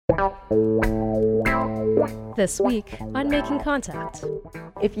This week on Making Contact.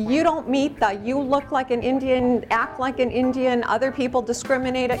 If you don't meet the you look like an Indian, act like an Indian, other people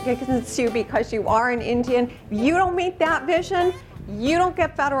discriminate against you because you are an Indian, you don't meet that vision, you don't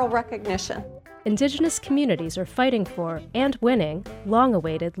get federal recognition. Indigenous communities are fighting for and winning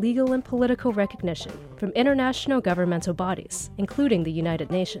long-awaited legal and political recognition from international governmental bodies, including the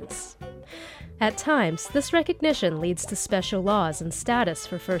United Nations. At times, this recognition leads to special laws and status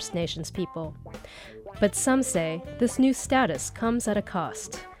for First Nations people. But some say this new status comes at a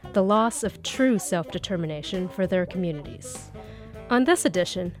cost, the loss of true self-determination for their communities. On this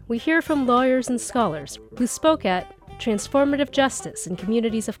edition, we hear from lawyers and scholars who spoke at Transformative Justice in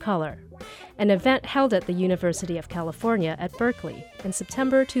Communities of Color, an event held at the University of California at Berkeley in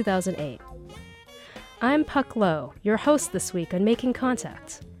September 2008. I'm Puck Lowe, your host this week on Making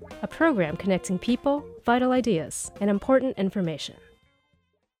Contact, a program connecting people, vital ideas, and important information.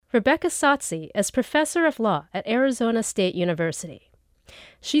 Rebecca Sotzi is professor of law at Arizona State University.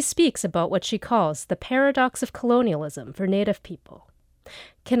 She speaks about what she calls the paradox of colonialism for Native people.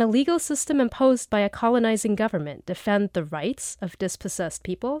 Can a legal system imposed by a colonizing government defend the rights of dispossessed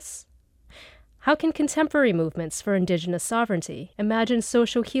peoples? How can contemporary movements for Indigenous sovereignty imagine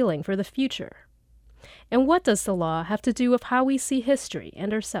social healing for the future? And what does the law have to do with how we see history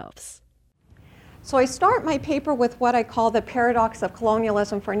and ourselves? So I start my paper with what I call the paradox of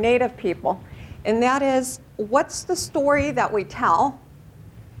colonialism for Native people. And that is, what's the story that we tell?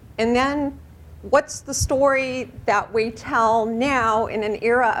 And then what's the story that we tell now in an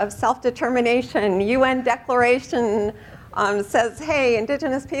era of self-determination? UN Declaration says, hey,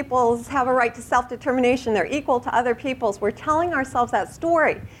 Indigenous peoples have a right to self-determination. They're equal to other peoples. We're telling ourselves that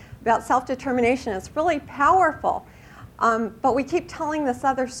story about self-determination. It's really powerful. But we keep telling this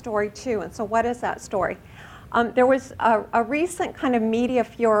other story too. And so what is that story? There was a recent kind of media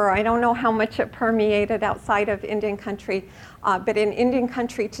furor. I don't know how much it permeated outside of Indian country, but in Indian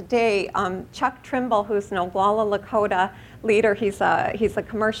country today, Chuck Trimble, who's an Oglala Lakota leader, he's a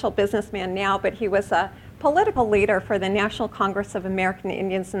commercial businessman now, but he was a political leader for the National Congress of American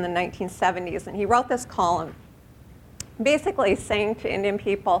Indians in the 1970s. And he wrote this column basically saying to Indian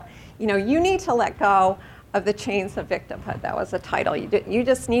people, you know, you need to let go of the chains of victimhood. That was the title. You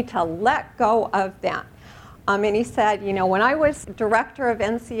just need to let go of that. And he said, you know, when I was director of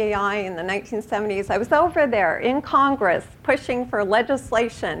NCAI in the 1970s, I was over there in Congress pushing for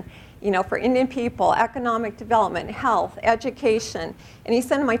legislation, you know, for Indian people, economic development, health, education. And he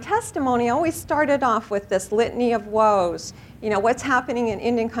said, in my testimony, I always started off with this litany of woes. You know, what's happening in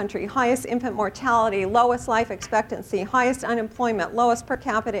Indian country? Highest infant mortality, lowest life expectancy, highest unemployment, lowest per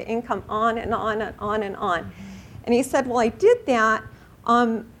capita income, on and on and on and on. And he said, well, I did that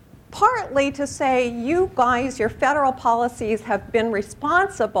partly to say, you guys, your federal policies have been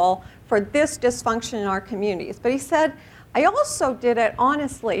responsible for this dysfunction in our communities. But he said, I also did it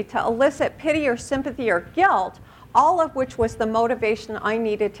honestly to elicit pity or sympathy or guilt, all of which was the motivation I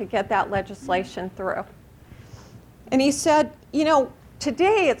needed to get that legislation through. And he said, you know,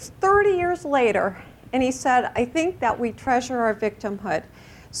 today it's 30 years later, and he said, I think that we treasure our victimhood.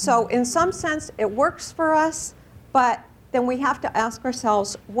 So in some sense, it works for us, but then we have to ask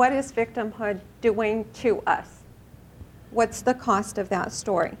ourselves, what is victimhood doing to us? What's the cost of that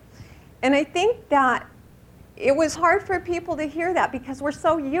story? And I think that it was hard for people to hear that because we're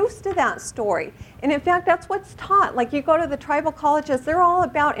so used to that story. And in fact, that's what's taught. Like, you go to the tribal colleges, they're all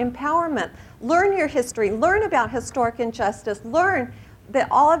about empowerment. Learn your history, learn about historic injustice, learn that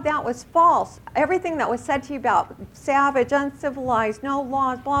all of that was false. Everything that was said to you about savage, uncivilized, no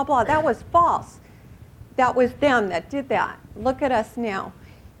laws, blah, blah, that was false. That was them that did that. Look at us now.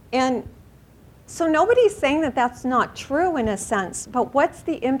 And so nobody's saying that that's not true in a sense, but what's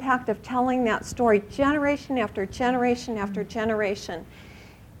the impact of telling that story generation after generation after generation?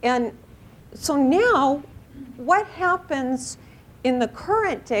 And so now, what happens in the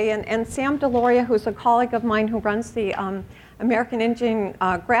current day, and Sam Deloria, who's a colleague of mine who runs the American Indian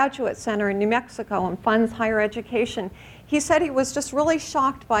Graduate Center in New Mexico and funds higher education, he said he was just really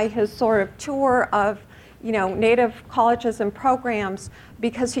shocked by his sort of tour of, you know, Native colleges and programs,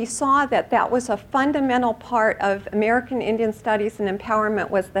 because he saw that that was a fundamental part of American Indian studies and empowerment,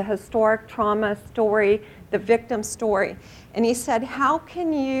 was the historic trauma story, the victim story. And he said, how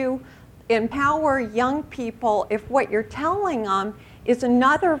can you empower young people if what you're telling them is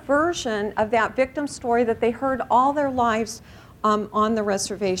another version of that victim story that they heard all their lives on the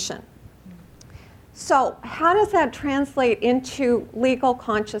reservation? So how does that translate into legal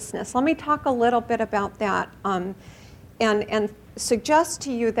consciousness? Let me talk a little bit about that and suggest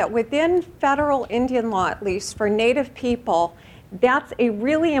to you that within federal Indian law, at least for Native people, that's a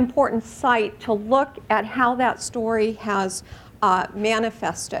really important site to look at how that story has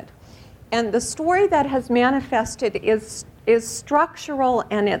manifested. And the story that has manifested is structural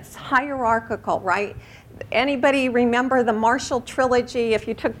and it's hierarchical, right? Anybody remember the Marshall Trilogy? If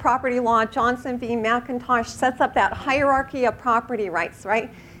you took property law, Johnson v. McIntosh sets up that hierarchy of property rights,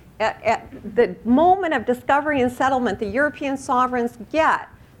 right? At the moment of discovery and settlement, the European sovereigns get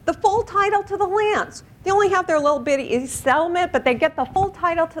the full title to the lands. They only have their little bitty settlement, but they get the full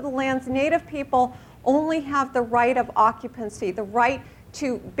title to the lands. Native people only have the right of occupancy, the right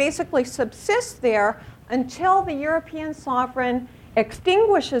to basically subsist there until the European sovereign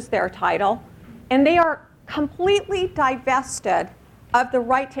extinguishes their title, and they are completely divested of the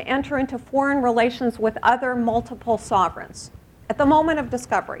right to enter into foreign relations with other multiple sovereigns at the moment of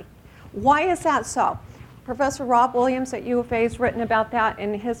discovery. Why is that so? Professor Rob Williams at U of A has written about that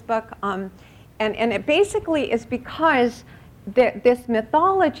in his book, and it basically is because this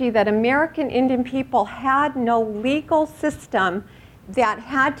mythology that American Indian people had no legal system that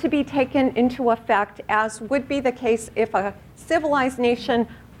had to be taken into effect, as would be the case if a civilized nation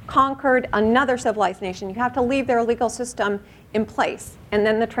conquered another civilized nation. You have to leave their legal system in place, and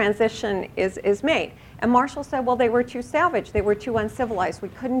then the transition is made. And Marshall said, well, they were too savage, they were too uncivilized, we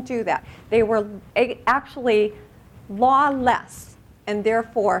couldn't do that. They were actually lawless, and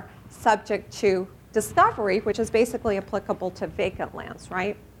therefore subject to discovery, which is basically applicable to vacant lands,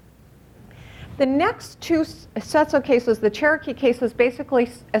 right? The next two sets of cases, the Cherokee cases,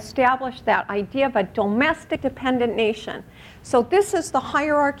 basically established that idea of a domestic dependent nation. So this is the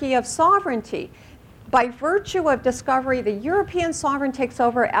hierarchy of sovereignty. By virtue of discovery, the European sovereign takes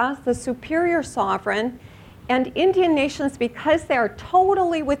over as the superior sovereign, and Indian nations, because they are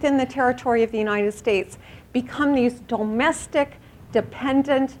totally within the territory of the United States, become these domestic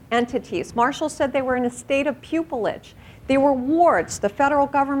dependent entities. Marshall said they were in a state of pupillage. They were wards. The federal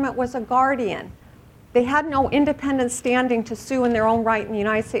government was a guardian. They had no independent standing to sue in their own right in the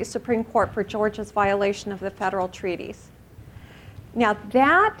United States Supreme Court for Georgia's violation of the federal treaties. Now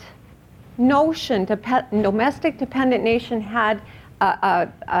that notion, domestic dependent nation, had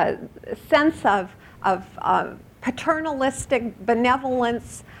a sense of paternalistic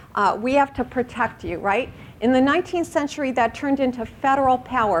benevolence. We have to protect you, right? In the 19th century, that turned into federal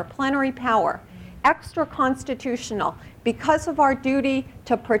power, plenary power, extra constitutional. Because of our duty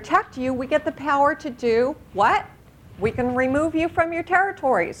to protect you, we get the power to do what? We can remove you from your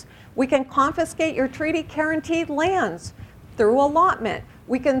territories. We can confiscate your treaty-guaranteed lands through allotment.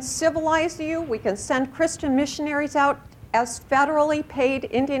 We can civilize you. We can send Christian missionaries out as federally paid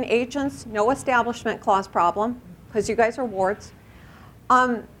Indian agents. No establishment clause problem, because you guys are wards.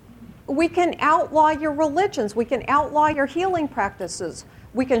 We can outlaw your religions. We can outlaw your healing practices.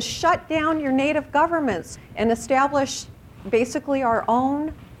 We can shut down your native governments and establish basically our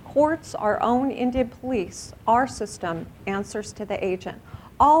own courts, our own Indian police. Our system answers to the agent.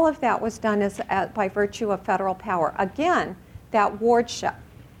 All of that was done by virtue of federal power. Again, that wardship.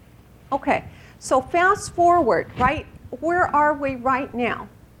 Okay, so fast forward, right? Where are we right now?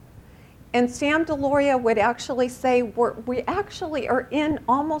 And Sam DeLauria would actually say we actually are in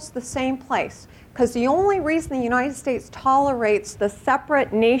almost the same place, because the only reason the United States tolerates the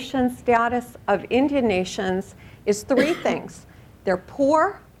separate nation status of Indian nations is three things. They're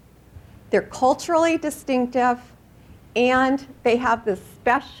poor, they're culturally distinctive, and they have this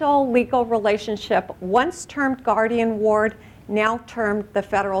special legal relationship, once termed guardian ward, now termed the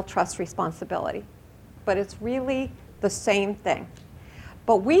federal trust responsibility. But it's really the same thing.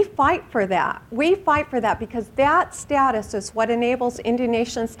 But we fight for that. We fight for that because that status is what enables Indian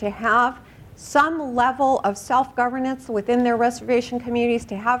nations to have some level of self-governance within their reservation communities,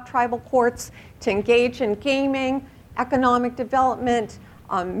 to have tribal courts, to engage in gaming, economic development,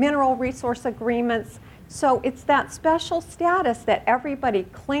 mineral resource agreements. So it's that special status that everybody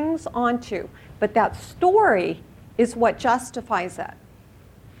clings onto, but that story is what justifies it.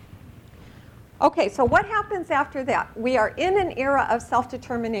 Okay, so what happens after that? We are in an era of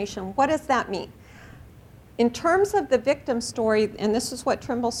self-determination. What does that mean? In terms of the victim story, and this is what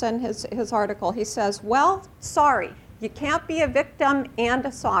Trimble said in his article, he says, well, sorry, you can't be a victim and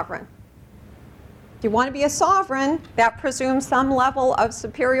a sovereign. If you want to be a sovereign, that presumes some level of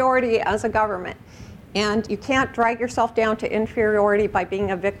superiority as a government. And you can't drag yourself down to inferiority by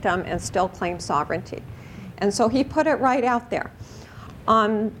being a victim and still claim sovereignty. And so he put it right out there.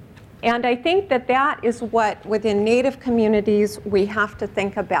 And I think that that is what, within Native communities, we have to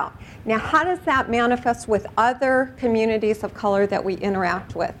think about. Now, how does that manifest with other communities of color that we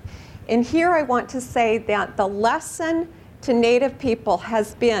interact with? And here I want to say that the lesson to Native people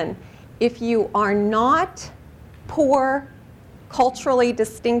has been, if you are not poor, culturally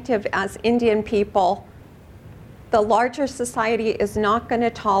distinctive as Indian people, the larger society is not going to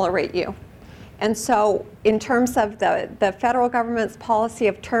tolerate you. And so in terms of the federal government's policy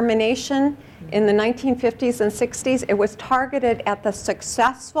of termination in the 1950s and 60s, it was targeted at the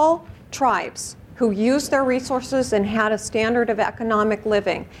successful tribes who used their resources and had a standard of economic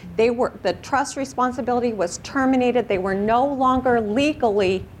living. The trust responsibility was terminated. They were no longer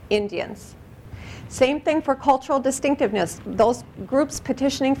legally Indians. Same thing for cultural distinctiveness. Those groups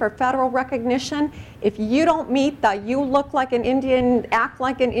petitioning for federal recognition, if you don't meet the you look like an Indian, act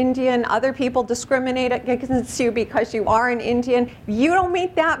like an Indian, other people discriminate against you because you are an Indian, you don't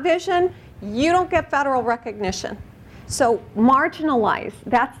meet that vision, you don't get federal recognition. So marginalized,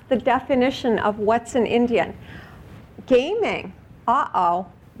 that's the definition of what's an Indian. Gaming,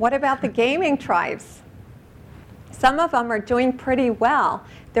 what about the gaming tribes? Some of them are doing pretty well.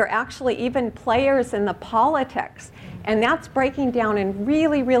 They're actually even players in the politics. And that's breaking down in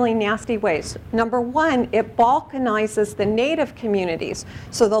really, really nasty ways. Number one, it balkanizes the native communities.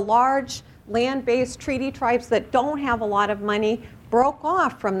 So the large land-based treaty tribes that don't have a lot of money broke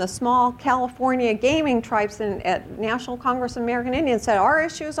off from the small California gaming tribes at National Congress of American Indians, said, our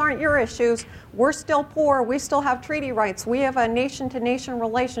issues aren't your issues. We're still poor. We still have treaty rights. We have a nation-to-nation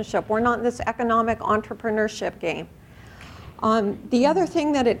relationship. We're not in this economic entrepreneurship game. The other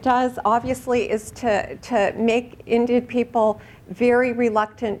thing that it does, obviously, is to make Indian people very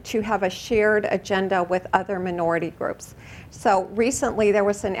reluctant to have a shared agenda with other minority groups. So recently there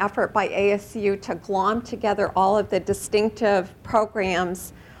was an effort by ASU to glom together all of the distinctive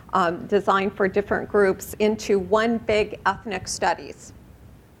programs designed for different groups into one big ethnic studies.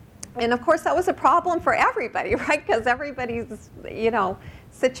 And of course that was a problem for everybody, right? Because everybody's,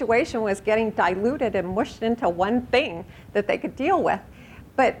 situation was getting diluted and mushed into one thing that they could deal with.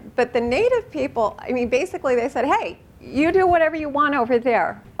 But the native people, basically they said, hey, you do whatever you want over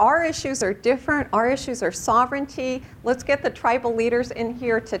there. Our issues are different. Our issues are sovereignty. Let's get the tribal leaders in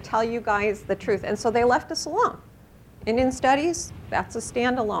here to tell you guys the truth. And so they left us alone. Indian studies, that's a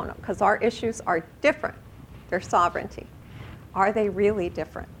standalone, because our issues are different. They're sovereignty. Are they really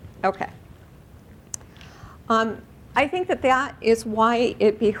different? Okay. I think that is why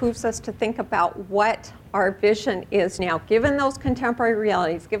it behooves us to think about what our vision is now. Given those contemporary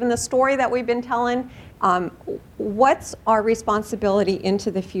realities, given the story that we've been telling, what's our responsibility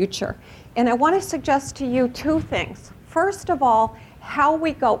into the future? And I want to suggest to you two things. First of all, how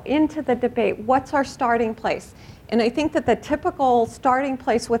we go into the debate. What's our starting place? And I think that the typical starting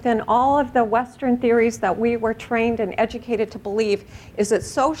place within all of the Western theories that we were trained and educated to believe is that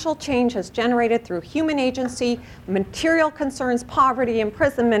social change is generated through human agency, material concerns, poverty,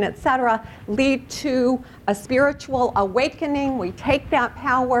 imprisonment, etc., lead to a spiritual awakening. We take that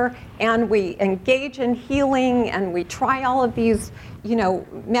power and we engage in healing and we try all of these,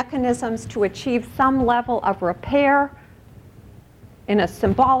 mechanisms to achieve some level of repair in a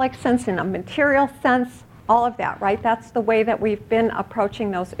symbolic sense, in a material sense. All of that, right? That's the way that we've been approaching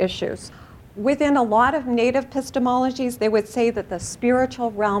those issues. Within a lot of native epistemologies, they would say that the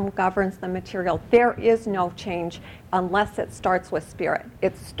spiritual realm governs the material. There is no change unless it starts with spirit.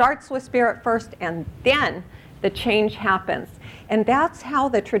 It starts with spirit first, and then the change happens. And that's how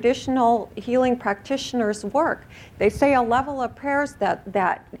the traditional healing practitioners work. They say a level of prayers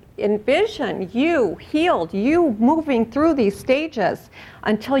that envision you healed, you moving through these stages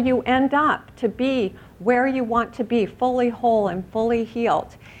until you end up to be where you want to be, fully whole and fully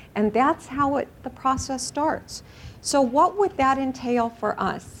healed. And that's how the process starts. So what would that entail for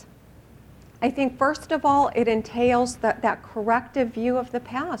us? I think first of all, it entails that corrective view of the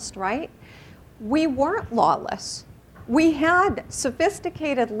past, right? We weren't lawless. We had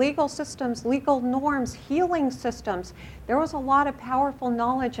sophisticated legal systems, legal norms, healing systems. There was a lot of powerful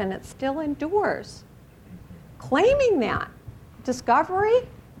knowledge and it still endures. Claiming that discovery,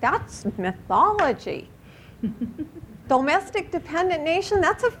 that's mythology. Domestic dependent nation,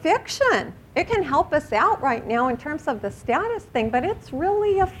 that's a fiction. It can help us out right now in terms of the status thing, but it's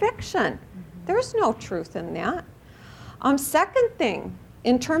really a fiction. There's no truth in that. Second thing,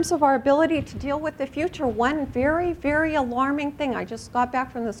 in terms of our ability to deal with the future, one very, very alarming thing. I just got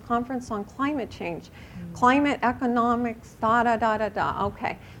back from this conference on climate change. Climate economics,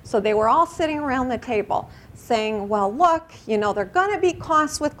 Okay, so they were all sitting around the table saying, well, look, there are going to be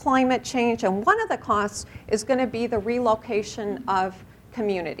costs with climate change, and one of the costs is going to be the relocation of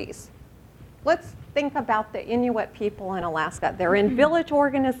communities. Let's think about the Inuit people in Alaska. They're in village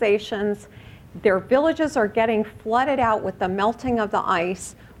organizations. Their villages are getting flooded out with the melting of the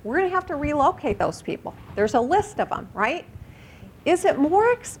ice. We're going to have to relocate those people. There's a list of them, right? Is it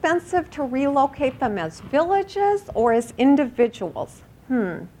more expensive to relocate them as villages or as individuals?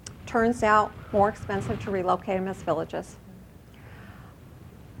 Turns out more expensive to relocate them as villages.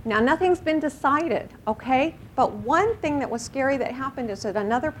 Now, nothing's been decided, okay? But one thing that was scary that happened is that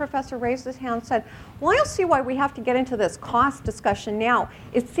another professor raised his hand and said, well, I don't see why we have to get into this cost discussion now.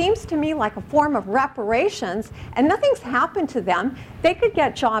 It seems to me like a form of reparations, and nothing's happened to them. They could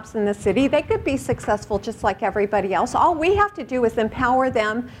get jobs in the city. They could be successful just like everybody else. All we have to do is empower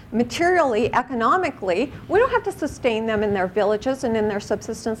them materially, economically. We don't have to sustain them in their villages and in their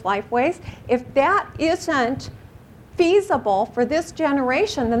subsistence lifeways. If that isn't feasible for this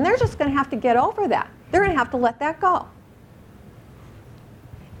generation, then they're just going to have to get over that. They're going to have to let that go.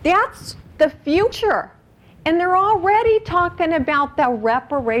 That's the future. And they're already talking about the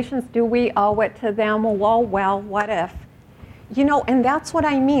reparations. Do we owe it to them? Well, what if? You know, and that's what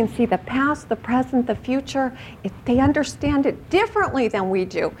I mean. See, the past, the present, the future, they understand it differently than we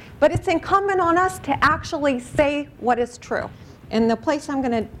do. But it's incumbent on us to actually say what is true. And the place I'm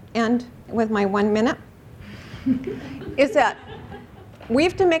going to end with my 1 minute is that we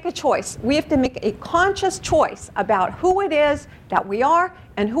have to make a choice. We have to make a conscious choice about who it is that we are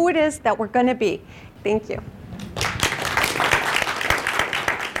and who it is that we're going to be. Thank you.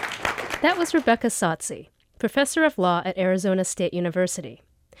 That was Rebecca Sotzi, professor of law at Arizona State University.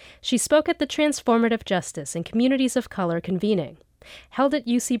 She spoke at the Transformative Justice in Communities of Color convening, held at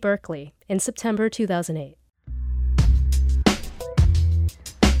UC Berkeley in September 2008.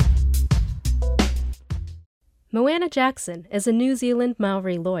 Moana Jackson is a New Zealand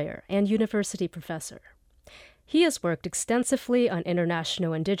Maori lawyer and university professor. He has worked extensively on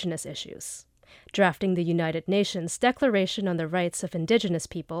international Indigenous issues, drafting the United Nations Declaration on the Rights of Indigenous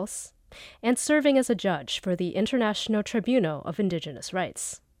Peoples, and serving as a judge for the International Tribunal of Indigenous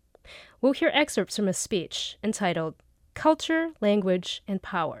Rights. We'll hear excerpts from a speech entitled Culture, Language, and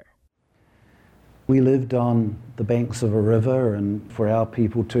Power. We lived on the banks of a river, and for our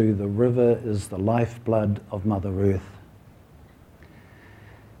people too, the river is the lifeblood of Mother Earth.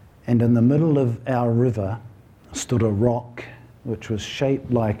 And in the middle of our river stood a rock which was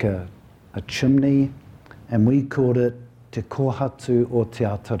shaped like a chimney, and we called it Te Kohatu o Te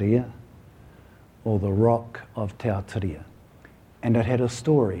Ataria, or the Rock of Te Ataria. And it had a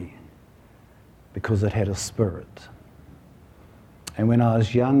story, because it had a spirit. And when I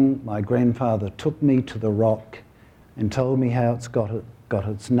was young, my grandfather took me to the rock and told me how it's got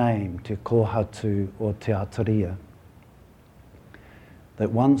its name, Te Kohatu o Te Ataria. That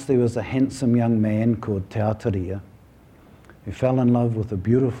once there was a handsome young man called Te Ataria who fell in love with a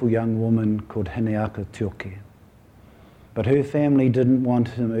beautiful young woman called Hineaka Tioke. But her family didn't want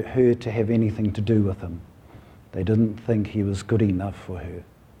her to have anything to do with him. They didn't think he was good enough for her.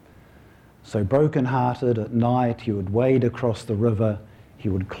 So broken-hearted at night, he would wade across the river, he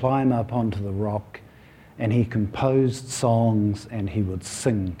would climb up onto the rock, and he composed songs and he would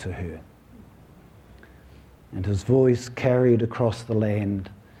sing to her. And his voice carried across the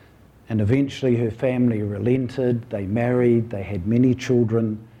land, and eventually her family relented, they married, they had many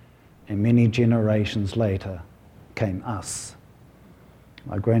children, and many generations later came us.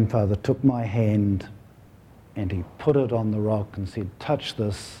 My grandfather took my hand and he put it on the rock and said, "Touch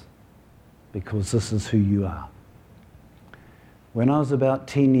this, because this is who you are." When I was about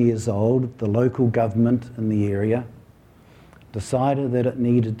 10 years old, the local government in the area decided that it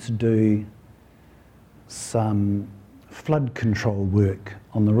needed to do some flood control work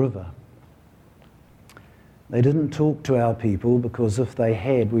on the river. They didn't talk to our people, because if they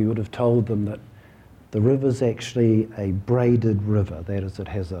had, we would have told them that the river's actually a braided river. That is, it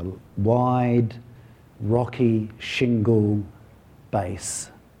has a wide, rocky shingle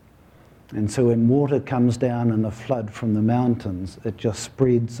base. And so when water comes down in a flood from the mountains, it just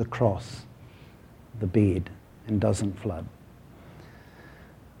spreads across the bed and doesn't flood.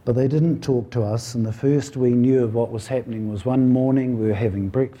 But they didn't talk to us, and the first we knew of what was happening was one morning we were having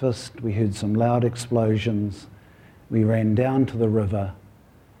breakfast, we heard some loud explosions, we ran down to the river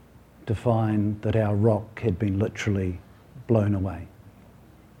to find that our rock had been literally blown away.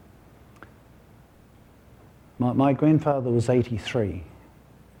 My grandfather was 83.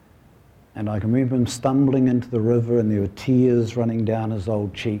 And I can remember him stumbling into the river, and there were tears running down his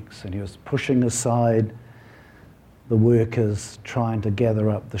old cheeks, and he was pushing aside the workers trying to gather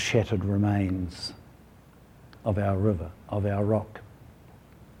up the shattered remains of our river, of our rock.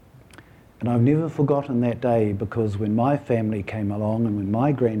 And I've never forgotten that day, because when my family came along and when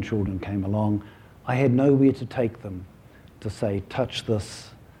my grandchildren came along, I had nowhere to take them to say, "Touch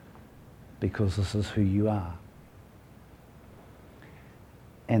this, because this is who you are."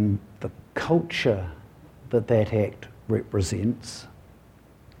 And the culture that act represents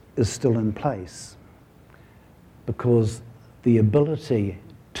is still in place, because the ability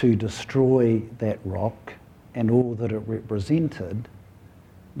to destroy that rock and all that it represented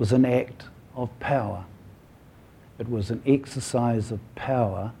was an act of power. It was an exercise of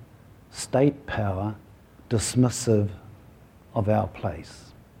power, state power, dismissive of our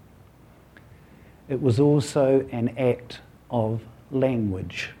place. It was also an act of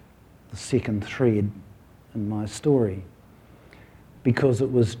language, the second thread in my story, because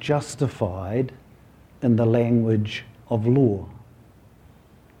it was justified in the language of law.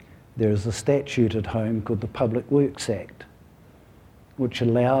 There is a statute at home called the Public Works Act, which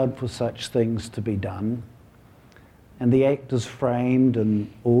allowed for such things to be done, and the act is framed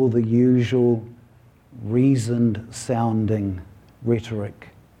in all the usual reasoned sounding rhetoric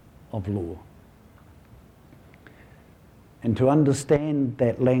of law. And to understand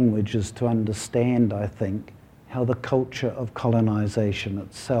that language is to understand, I think, how the culture of colonisation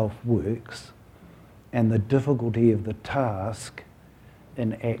itself works, and the difficulty of the task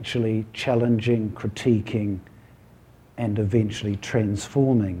in actually challenging, critiquing, and eventually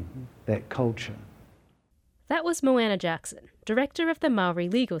transforming that culture. That was Moana Jackson, Director of the Maori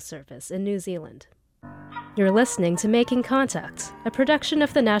Legal Service in New Zealand. You're listening to Making Contact, a production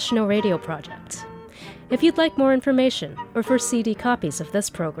of the National Radio Project. If you'd like more information or for CD copies of this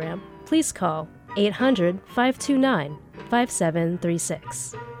program, please call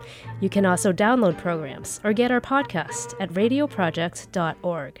 800-529-5736. You can also download programs or get our podcast at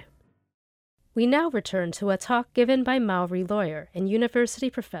radioproject.org. We now return to a talk given by Maori lawyer and university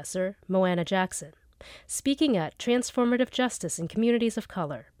professor Moana Jackson, speaking at Transformative Justice in Communities of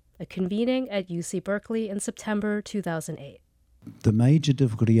Color, a convening at UC Berkeley in September 2008. The major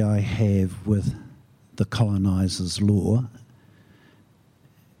difficulty I have with the coloniser's law,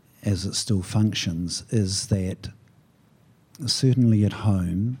 as it still functions, is that certainly at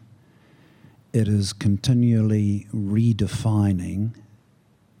home, it is continually redefining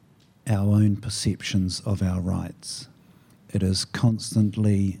our own perceptions of our rights. It is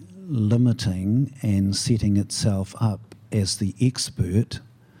constantly limiting and setting itself up as the expert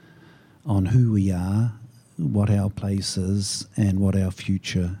on who we are, what our place is, and what our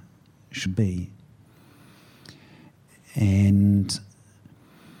future should be. And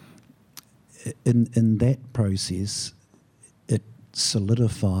in that process, it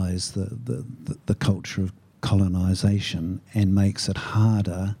solidifies the culture of colonisation and makes it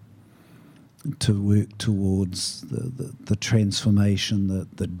harder to work towards the transformation,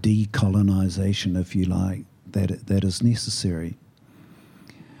 the decolonisation, if you like, that is necessary.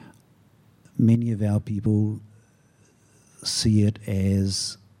 Many of our people see it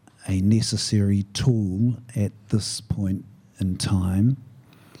as a necessary tool at this point in time,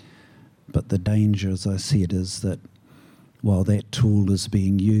 but the danger, as I said, is that while that tool is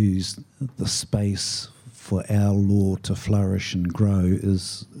being used, the space for our law to flourish and grow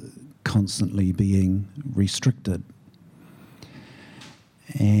is constantly being restricted.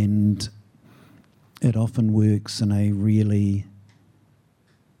 And it often works in a really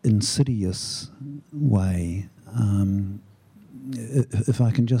insidious way. If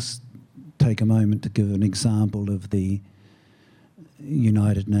I can just take a moment to give an example of the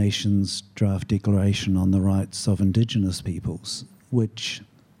United Nations Draft Declaration on the Rights of Indigenous Peoples, which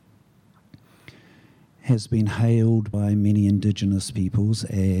has been hailed by many Indigenous peoples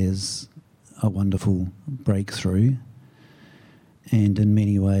as a wonderful breakthrough, and in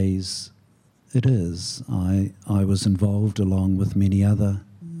many ways it is. I was involved, along with many other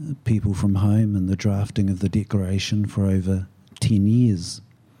people from home, in the drafting of the declaration for over 10 years.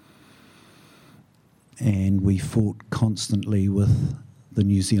 And we fought constantly with the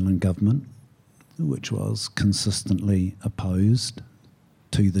New Zealand government, which was consistently opposed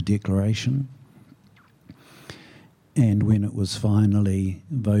to the declaration. And when it was finally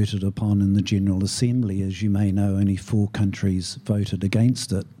voted upon in the General Assembly, as you may know, only 4 countries voted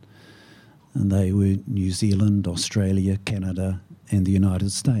against it, and they were New Zealand, Australia, Canada, and the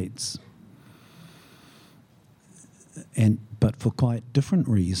United States. But for quite different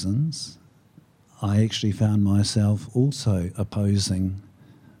reasons, I actually found myself also opposing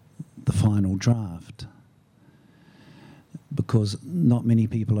the final draft, because not many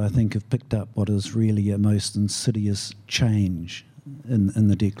people, I think, have picked up what is really a most insidious change in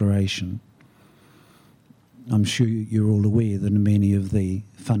the Declaration. I'm sure you're all aware that in many of the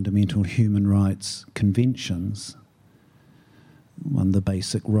fundamental human rights conventions, one of the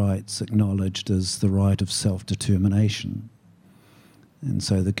basic rights acknowledged is the right of self-determination. And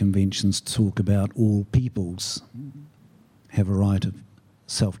so the conventions talk about all peoples have a right of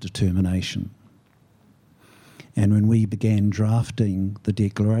self-determination. And when we began drafting the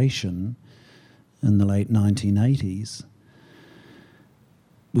Declaration in the late 1980s,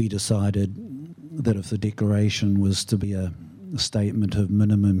 we decided that if the Declaration was to be a statement of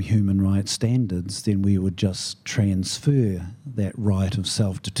minimum human rights standards, then we would just transfer that right of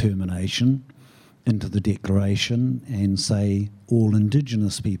self-determination into the Declaration and say all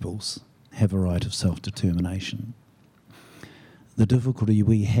Indigenous peoples have a right of self-determination. The difficulty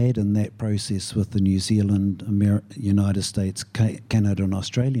we had in that process with the New Zealand, United States, Canada and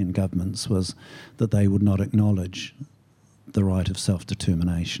Australian governments was that they would not acknowledge the right of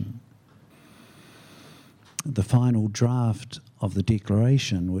self-determination. The final draft of the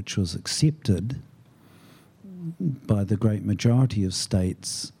Declaration, which was accepted by the great majority of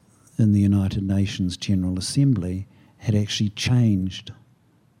states in the United Nations General Assembly, had actually changed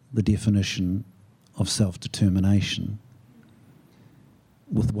the definition of self-determination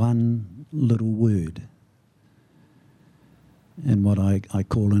with one little word, and what I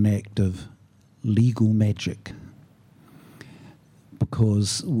call an act of legal magic.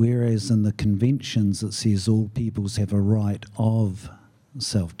 Because whereas in the conventions it says all peoples have a right of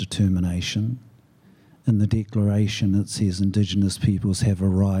self-determination, in the Declaration it says Indigenous peoples have a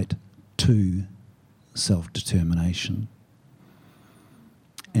right to self-determination.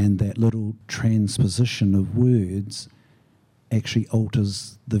 And that little transposition of words actually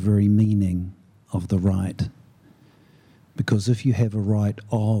alters the very meaning of the right. Because if you have a right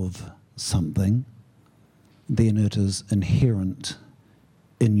of something, then it is inherent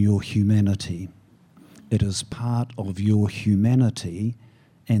in your humanity. It is part of your humanity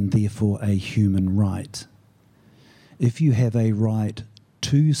and therefore a human right. If you have a right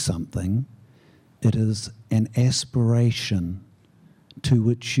to something, it is an aspiration to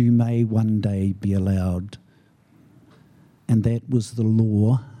which you may one day be allowed. And that was the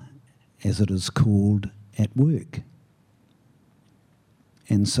law, as it is called, at work.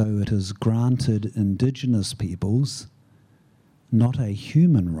 And so it has granted Indigenous peoples not a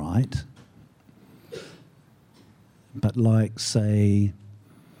human right, but like, say,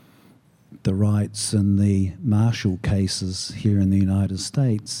 the rights in the Marshall cases here in the United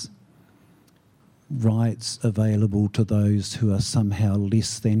States, rights available to those who are somehow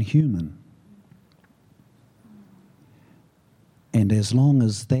less than human. And as long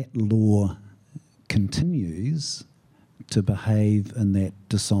as that law continues to behave in that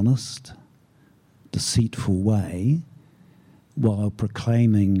dishonest, deceitful way, while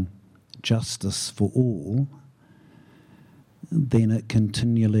proclaiming justice for all, then it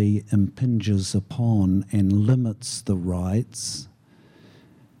continually impinges upon and limits the rights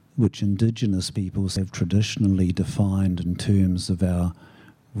which Indigenous peoples have traditionally defined in terms of our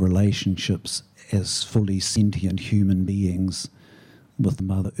relationships as fully sentient human beings with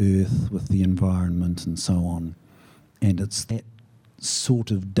Mother Earth, with the environment and so on. And it's that sort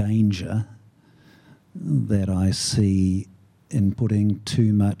of danger that I see in putting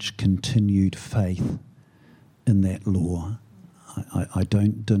too much continued faith in that law. I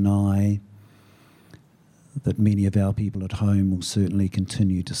don't deny that many of our people at home will certainly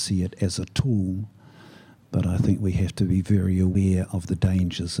continue to see it as a tool, but I think we have to be very aware of the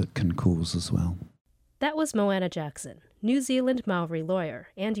dangers it can cause as well. That was Moana Jackson, New Zealand Maori lawyer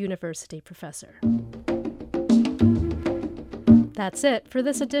and university professor. That's it for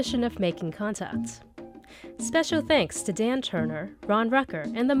this edition of Making Contact. Special thanks to Dan Turner, Ron Rucker,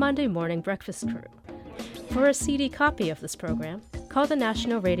 and the Monday Morning Breakfast crew. For a CD copy of this program, call the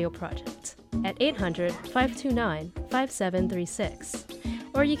National Radio Project at 800-529-5736,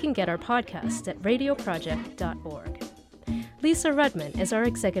 or you can get our podcast at radioproject.org. Lisa Rudman is our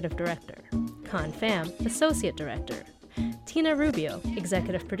executive director, Con Pham, associate director, Tina Rubio,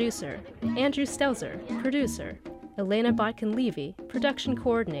 executive producer, Andrew Stelzer, producer, Elena Botkin-Levy, production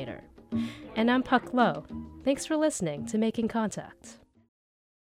coordinator, and I'm Puck Lowe. Thanks for listening to Making Contact.